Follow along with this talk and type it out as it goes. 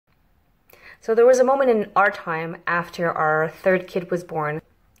So there was a moment in our time after our third kid was born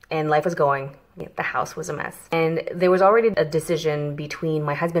and life was going. The house was a mess. And there was already a decision between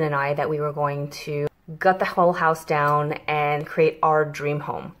my husband and I that we were going to gut the whole house down and create our dream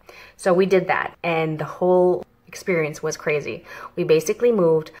home. So we did that, and the whole experience was crazy. We basically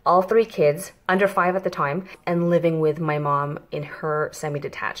moved all three kids, under 5 at the time, and living with my mom in her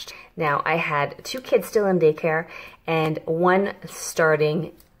semi-detached. Now, I had 2 kids still in daycare and 1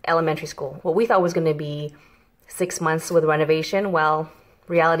 starting elementary school. What we thought was going to be 6 months with renovation, well,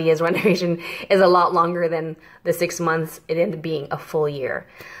 reality is renovation is a lot longer than the 6 months. It ended up being a full year.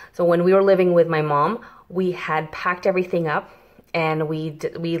 So when we were living with my mom, we had packed everything up and we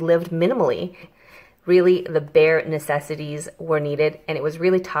lived minimally. Really, the bare necessities were needed, and it was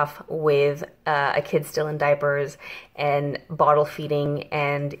really tough with a kid still in diapers and bottle feeding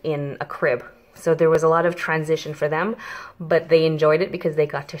and in a crib. So there was a lot of transition for them, but they enjoyed it because they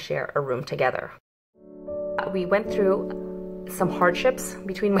got to share a room together. We went through some hardships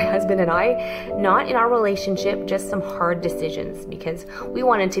between my husband and I, not in our relationship, just some hard decisions, because we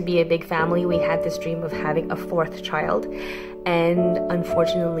wanted to be a big family. We had this dream of having a 4th child, and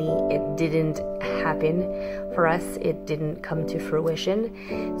unfortunately it didn't happen for us. It didn't come to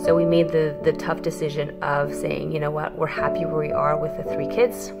fruition. So we made the tough decision of saying, you know what, we're happy where we are with the 3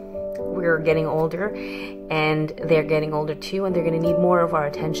 kids. We're getting older and they're getting older too, and they're going to need more of our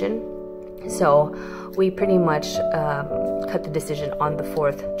attention. So we pretty much cut the decision on the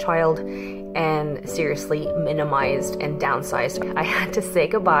 4th child and seriously minimized and downsized. I had to say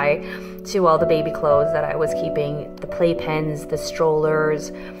goodbye to all the baby clothes that I was keeping, the playpens, the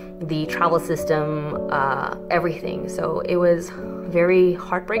strollers, the travel system, everything. So it was very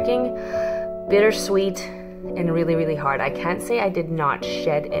heartbreaking, bittersweet, and really, really hard. I can't say I did not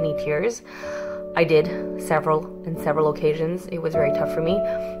shed any tears. I did on several occasions. It was very tough for me,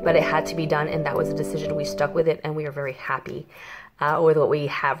 but it had to be done, and that was a decision. We stuck with it, and we are very happy with what we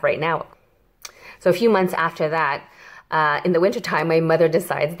have right now. So a few months after that, in the wintertime, my mother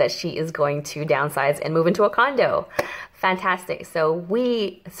decides that she is going to downsize and move into a condo. Fantastic. So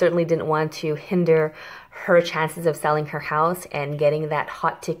we certainly didn't want to hinder her chances of selling her house and getting that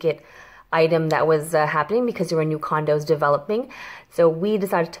hot ticket item that was happening, because there were new condos developing. So we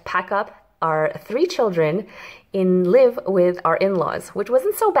decided to pack up our 3 children and live with our in-laws, which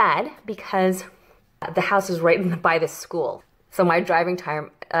wasn't so bad because the house was right by the school. So my driving time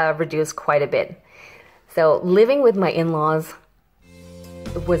reduced quite a bit. So living with my in-laws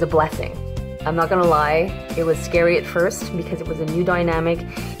was a blessing. I'm not gonna lie, it was scary at first because it was a new dynamic.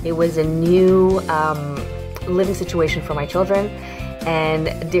 It was a new living situation for my children,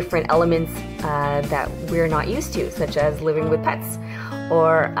 and different elements that we're not used to, such as living with pets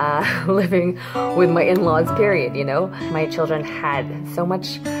or living with my in-laws, period, you know. My children had so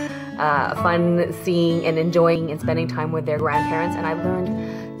much fun seeing and enjoying and spending time with their grandparents, and I've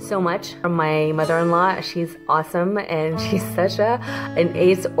learned so much from my mother-in-law. She's awesome, and she's such an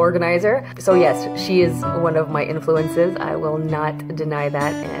ace organizer. So yes, she is one of my influences. I will not deny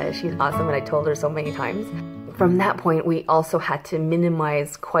that. She's awesome, and I told her so many times. From that point, we also had to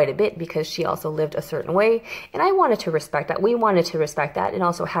minimize quite a bit because she also lived a certain way, and I wanted to respect that. We wanted to respect that, and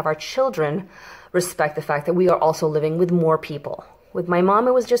also have our children respect the fact that we are also living with more people. With my mom,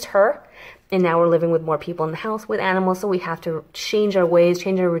 it was just her, and now we're living with more people in the house with animals, so we have to change our ways,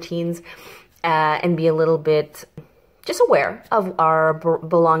 change our routines, and be a little bit just aware of our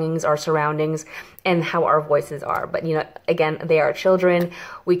belongings, our surroundings, and how our voices are. But, you know, again, they are children.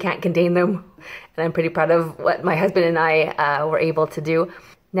 We can't contain them. And I'm pretty proud of what my husband and I were able to do.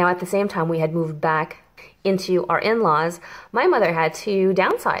 Now, at the same time, we had moved back into our in-laws. My mother had to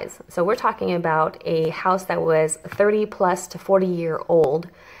downsize. So we're talking about a house that was 30 plus to 40-year-old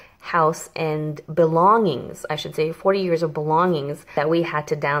house and belongings, I should say, 40 years of belongings that we had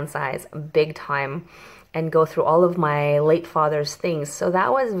to downsize big time and go through all of my late father's things. So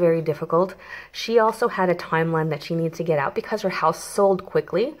that was very difficult. She also had a timeline that she needed to get out because her house sold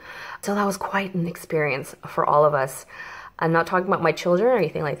quickly. So that was quite an experience for all of us. I'm not talking about my children or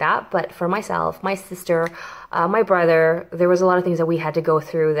anything like that, but for myself, my sister, my brother, there was a lot of things that we had to go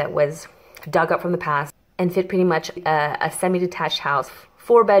through that was dug up from the past and fit pretty much a semi-detached house.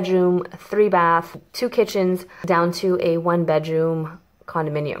 4-bedroom, 3-bath, 2 kitchens, down to a 1-bedroom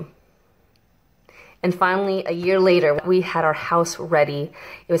condominium. And finally, a year later, we had our house ready.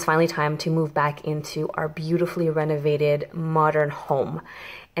 It was finally time to move back into our beautifully renovated modern home.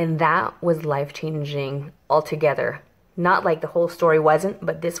 And that was life-changing altogether. Not like the whole story wasn't,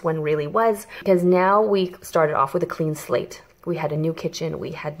 but this one really was. Because now we started off with a clean slate. We had a new kitchen,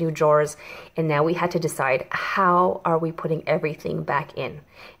 we had new drawers, and now we had to decide, how are we putting everything back in?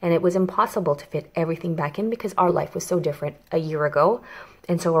 And it was impossible to fit everything back in because our life was so different a year ago,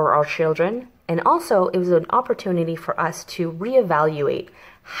 and so were our children. And also, it was an opportunity for us to reevaluate,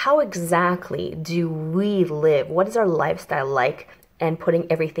 how exactly do we live? What is our lifestyle like? And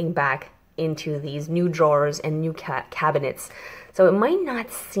putting everything back into these new drawers and new cabinets. So it might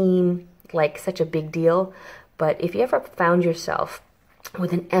not seem like such a big deal, but if you ever found yourself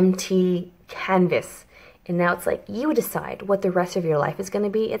with an empty canvas and now it's like you decide what the rest of your life is going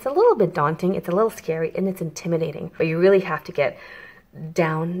to be, it's a little bit daunting, it's a little scary, and it's intimidating. But you really have to get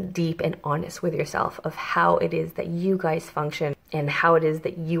down deep and honest with yourself of how it is that you guys function and how it is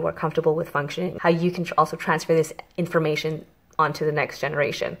that you are comfortable with functioning, how you can also transfer this information onto the next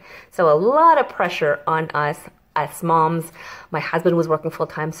generation. So a lot of pressure on us as moms. My husband was working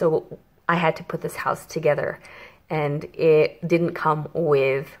full-time, so I had to put this house together, and it didn't come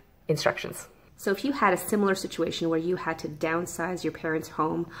with instructions. So if you had a similar situation where you had to downsize your parents'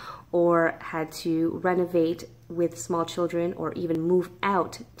 home or had to renovate with small children or even move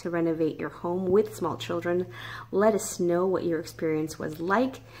out to renovate your home with small children, let us know what your experience was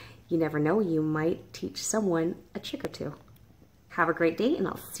like. You never know, you might teach someone a trick or two. Have a great day, and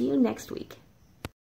I'll see you next week.